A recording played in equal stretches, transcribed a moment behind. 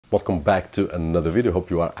Welcome back to another video. Hope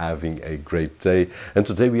you are having a great day. And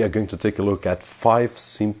today we are going to take a look at 5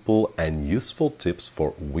 simple and useful tips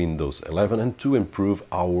for Windows 11 and to improve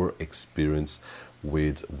our experience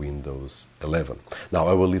with Windows 11. Now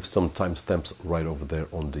I will leave some timestamps right over there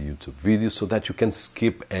on the YouTube video so that you can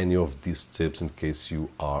skip any of these tips in case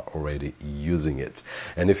you are already using it.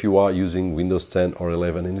 And if you are using Windows 10 or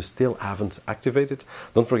 11 and you still haven't activated,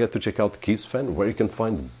 don't forget to check out KeysFan, where you can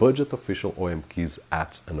find budget official OEM keys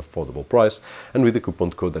at an affordable price, and with the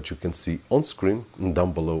coupon code that you can see on screen and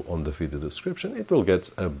down below on the video description, it will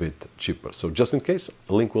get a bit cheaper. So just in case,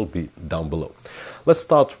 a link will be down below. Let's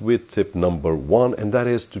start with tip number 1, and that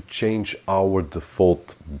is to change our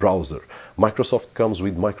default browser. Microsoft comes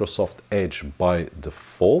with Microsoft Edge by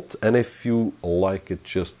default, and if you like it,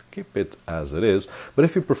 just keep it as it is. But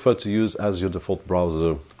if you prefer to use as your default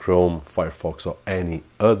browser Chrome, Firefox or any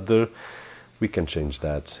other, we can change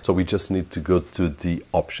that. So we just need to go to the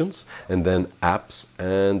options and then apps,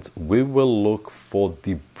 and we will look for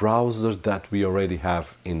the browser that we already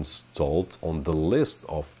have installed on the list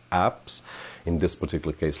of apps. In this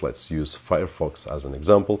particular case, let's use Firefox as an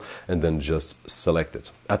example, and then just select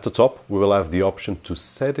it. At the top, we will have the option to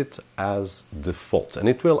set it as default, and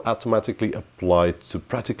it will automatically apply to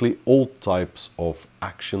practically all types of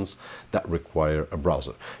actions that require a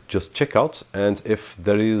browser. Just check out, and if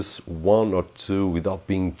there is one or two without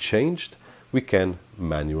being changed, we can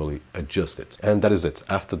manually adjust it. And that is it.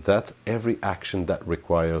 After that, every action that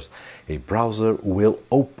requires a browser will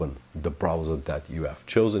open the browser that you have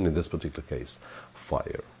chosen, in this particular case,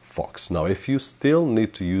 Firefox. Now, if you still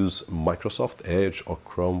need to use Microsoft Edge or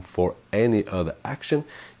Chrome for any other action,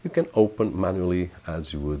 you can open manually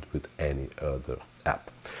as you would with any other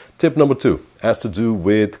app. Tip number 2 has to do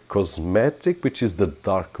with cosmetic, which is the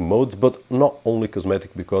dark mode, but not only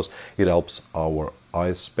cosmetic, because it helps our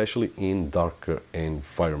eyes, especially in darker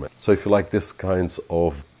environment. So if you like this kinds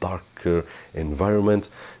of darker environment,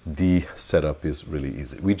 the setup is really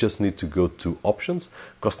easy. We just need to go to options,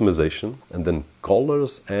 customization, and then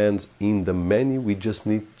colors, and in the menu we just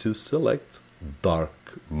need to select dark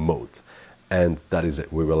mode, and that is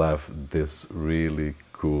it. We will have this really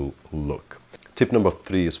cool look. Tip number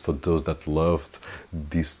 3 is for those that loved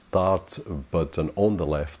the start button on the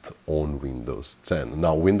left on Windows 10.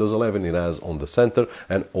 Now Windows 11 it has on the center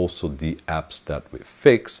and also the apps that we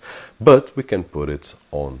fix, but we can put it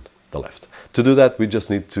on the left. To do that, we just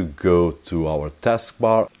need to go to our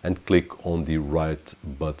taskbar and click on the right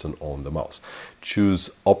button on the mouse. Choose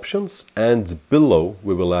options, and below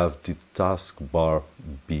we will have the taskbar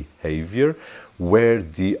behavior, where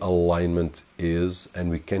the alignment is, and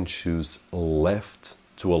we can choose left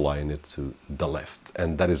to align it to the left,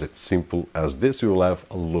 and that is it. Simple as this. You will have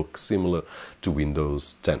a look similar to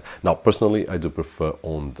Windows 10. Now personally I do prefer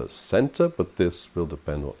on the center, but this will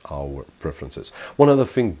depend on our preferences. One other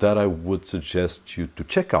thing that I would suggest you to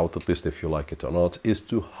check out, at least if you like it or not, is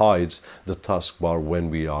to hide the taskbar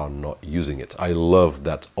when we are not using it. I love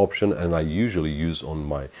that option, and I usually use on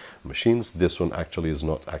my machines. This one actually is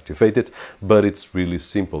not activated, but it's really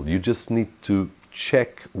simple. You just need to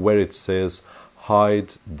check where it says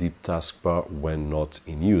hide the taskbar when not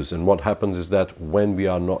in use, and what happens is that when we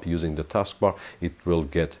are not using the taskbar, it will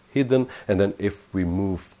get hidden, and then if we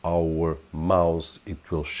move our mouse, it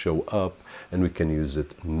will show up and we can use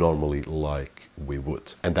it normally like we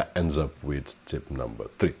would. And that ends up with tip number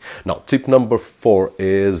 3. Now tip number 4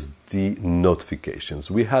 is the notifications.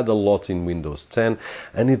 We had a lot in Windows 10,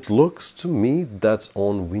 and it looks to me that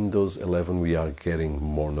on Windows 11 we are getting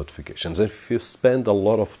more notifications. If you spend a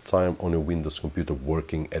lot of time on a Windows computer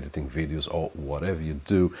working, editing videos or whatever you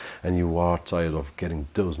do, and you are tired of getting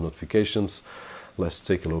those notifications, let's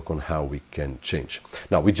take a look on how we can change.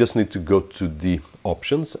 Now we just need to go to the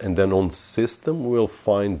options, and then on system we'll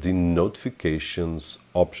find the notifications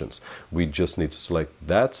options. We just need to select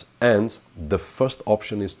that, and the first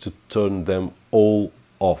option is to turn them all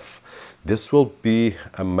off. This will be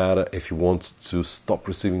a matter if you want to stop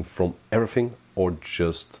receiving from everything or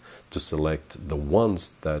just to select the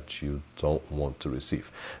ones that you don't want to receive.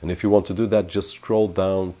 And if you want to do that, just scroll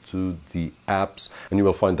down to the apps, and you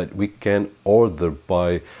will find that we can order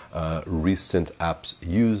by recent apps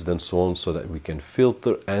used and so on, so that we can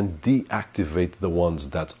filter and deactivate the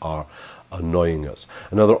ones that are annoying us.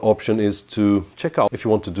 Another option is to check out if you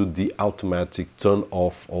want to do the automatic turn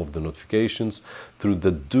off of the notifications through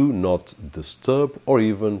the do not disturb, or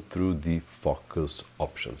even through the focus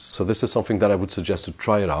options. So this is something that I would suggest to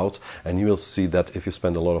try it out, and you will see that if you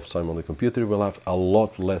spend a lot of time on the computer, you will have a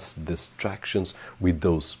lot less distractions with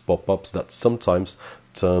those pop-ups that sometimes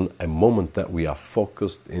turn a moment that we are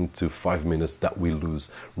focused into 5 minutes that we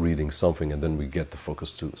lose reading something, and then we get the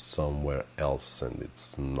focus to somewhere else, and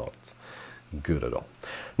it's not good at all.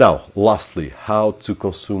 Now, lastly, how to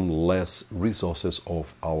consume less resources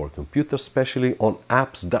of our computer, especially on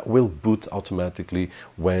apps that will boot automatically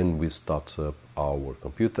when we start up our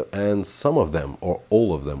computer, and some of them or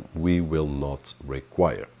all of them we will not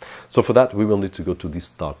require. So for that we will need to go to the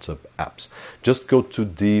startup apps. Just go to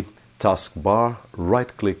the taskbar,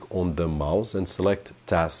 right click on the mouse and select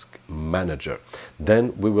Task Manager.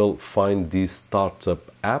 Then we will find the startup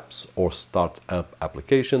apps or startup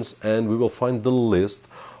applications, and we will find the list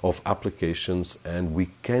of applications, and we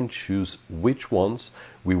can choose which ones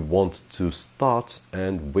we want to start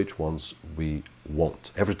and which ones we won't.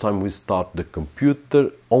 Every time we start the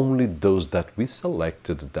computer, only those that we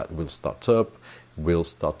selected that will start up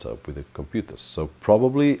with the computer. So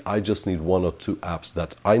probably I just need 1 or 2 apps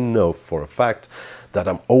that I know for a fact that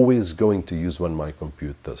I'm always going to use when my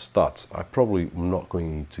computer starts. I probably am not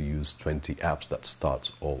going to use 20 apps that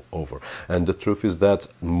start all over. And the truth is that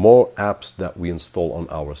more apps that we install on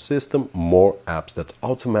our system, more apps that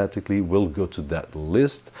automatically will go to that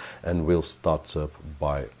list and will start up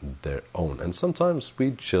by their own. And sometimes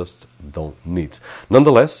we just don't need.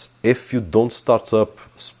 Nonetheless, if you don't start up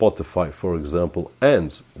Spotify, for example,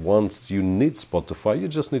 and once you need Spotify, you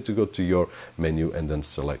just need to go to your menu and then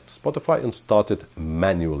select Spotify and start it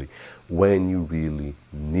manually when you really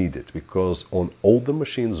need it. Because on older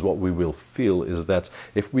machines, what we will feel is that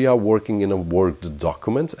if we are working in a Word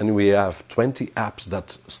document and we have 20 apps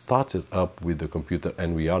that started up with the computer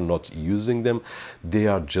and we are not using them, they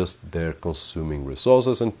are just there consuming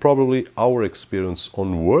resources, and probably our experience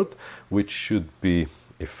on Word, which should be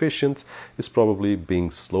efficient, is probably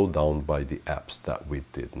being slowed down by the apps that we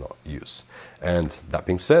did not use. And that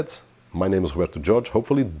being said, my name is Roberto Jorge.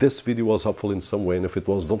 Hopefully this video was helpful in some way, and if it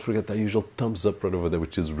was, don't forget that usual thumbs up right over there,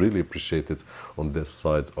 which is really appreciated on this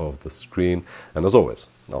side of the screen. And as always,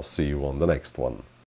 I'll see you on the next one.